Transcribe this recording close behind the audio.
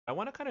I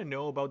want to kind of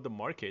know about the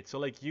market. So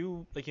like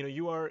you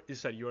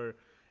said you're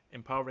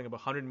empowering about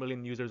 100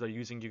 million users are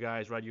using you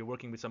guys, right? You're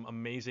working with some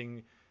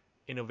amazing,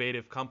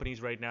 innovative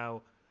companies right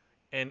now,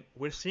 and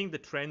we're seeing the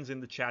trends in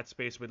the chat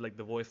space with like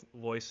the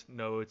voice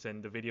notes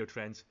and the video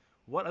trends.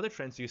 What other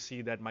trends do you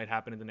see that might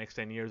happen in the next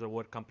 10 years, or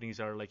what companies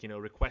are like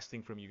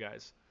requesting from you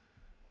guys?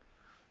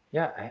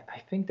 Yeah, I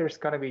think there's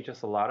going to be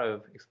just a lot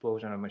of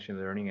explosion of machine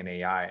learning and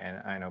AI.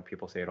 And I know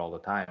people say it all the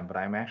time, but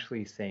I'm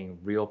actually saying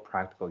real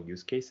practical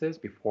use cases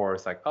before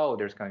it's like, oh,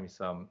 there's going to be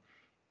some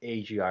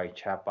AGI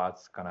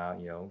chatbots gonna,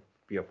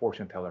 be a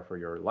fortune teller for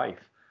your life.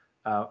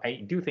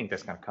 I do think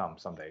that's gonna come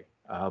someday.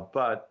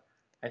 But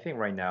I think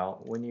right now,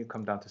 when you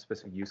come down to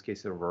specific use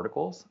cases or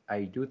verticals,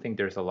 I do think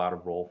there's a lot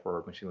of role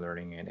for machine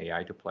learning and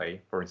AI to play.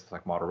 For instance,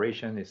 like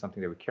moderation is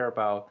something that we care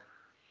about.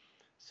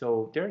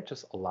 So there are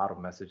just a lot of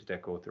messages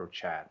that go through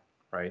chat,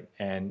 right?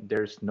 And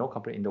there's no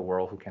company in the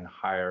world who can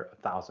hire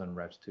 1,000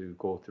 reps to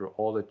go through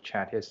all the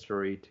chat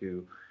history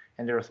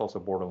and there's also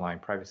borderline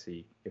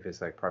privacy. If it's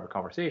like private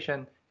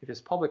conversation, if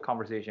it's public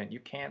conversation, you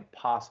can't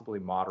possibly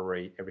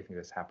moderate everything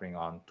that's happening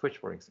on Twitch,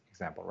 for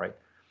example, right?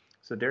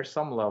 So there's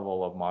some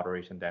level of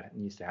moderation that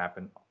needs to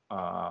happen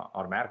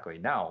automatically.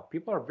 Now,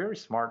 people are very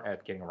smart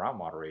at getting around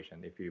moderation.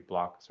 If you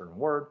block a certain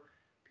word,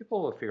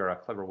 people will figure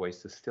out clever ways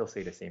to still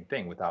say the same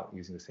thing without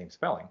using the same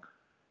spelling.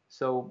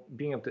 So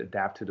being able to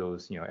adapt to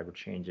those,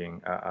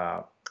 ever-changing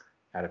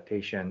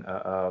adaptation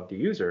of the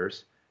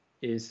users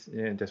is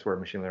that's where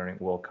machine learning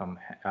will come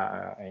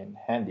in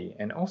handy.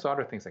 And also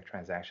other things like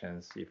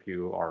transactions. If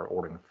you are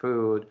ordering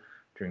food,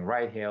 doing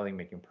ride hailing,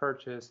 making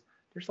purchase,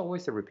 there's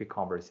always a repeat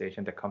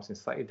conversation that comes in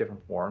slightly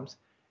different forms.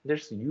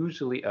 There's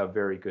usually a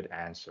very good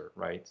answer,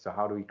 right? So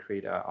how do we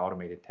create an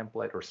automated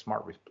template or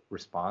smart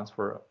response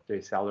for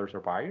the sellers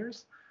or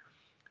buyers?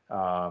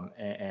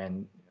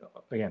 And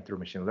again, through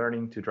machine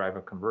learning to drive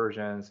up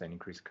conversions and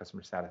increase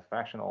customer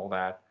satisfaction, all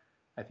that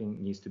I think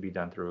needs to be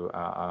done through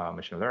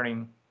machine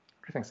learning.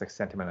 Things like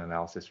sentiment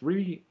analysis,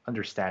 really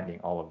understanding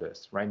all of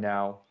this. Right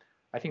now,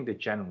 I think the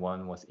Gen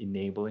 1 was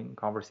enabling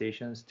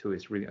conversations to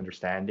is really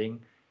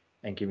understanding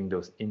and giving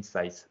those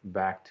insights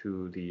back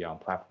to the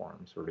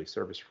platforms or the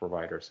service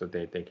providers so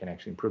that they can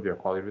actually improve their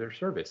quality of their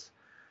service.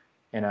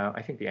 And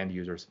I think the end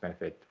users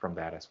benefit from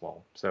that as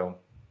well. So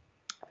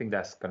I think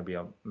that's going to be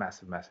a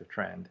massive, massive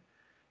trend.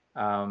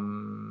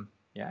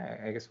 Yeah,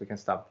 I guess we can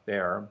stop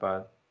there.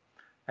 But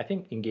I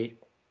think engage.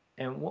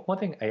 And one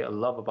thing I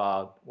love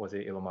about was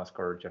it Elon Musk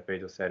or Jeff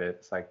Bezos said it.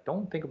 It's like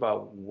don't think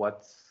about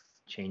what's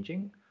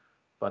changing,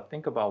 but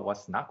think about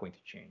what's not going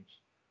to change.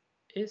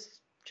 Is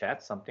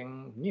chat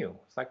something new?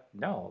 It's like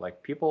no,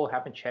 like people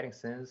have been chatting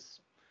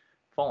since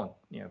phone,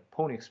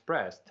 Pony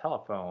Express,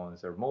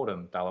 telephones, or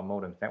dial-up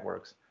modem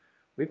networks.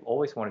 We've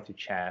always wanted to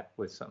chat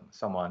with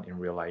someone in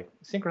real life,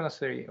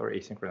 synchronously or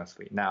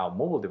asynchronously. Now,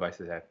 mobile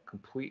devices have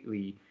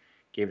completely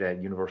gave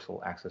that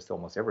universal access to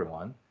almost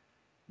everyone.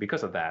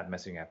 Because of that,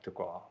 messaging app took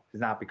off. It's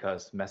not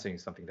because messaging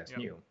is something that's Yep.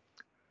 new.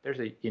 There's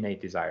an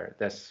innate desire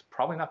that's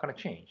probably not going to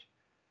change.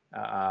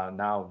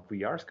 Now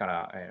VR is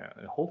gonna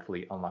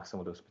hopefully unlock some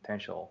of those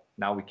potential.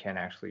 Now we can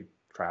actually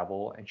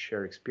travel and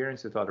share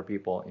experiences with other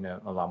people in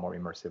a lot more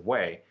immersive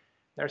way.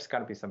 There's got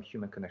to be some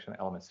human connection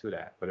elements to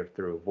that, whether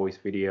through voice,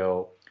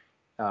 video,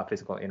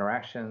 physical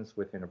interactions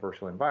within a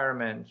virtual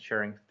environment,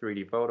 sharing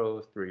 3D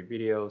photos, 3D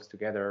videos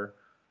together.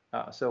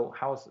 So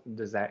how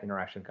does that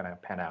interaction kind of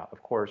pan out?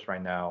 Of course,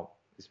 right now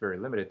it's very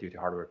limited due to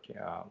hardware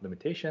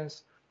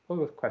limitations. But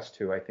with Quest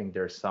 2, I think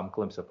there's some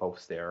glimpse of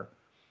hopes there.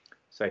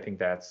 So I think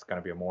that's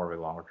going to be a more of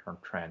a longer term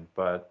trend.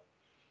 But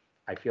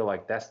I feel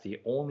like that's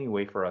the only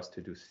way for us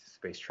to do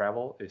space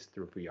travel is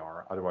through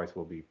VR. Otherwise,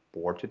 we'll be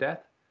bored to death.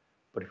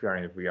 But if we are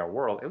in a VR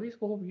world, at least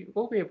we'll be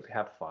able to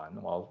have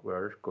fun while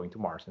we're going to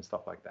Mars and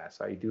stuff like that.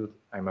 So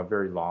I'm a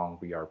very long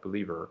VR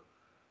believer.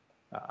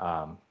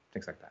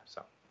 Things like that.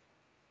 So.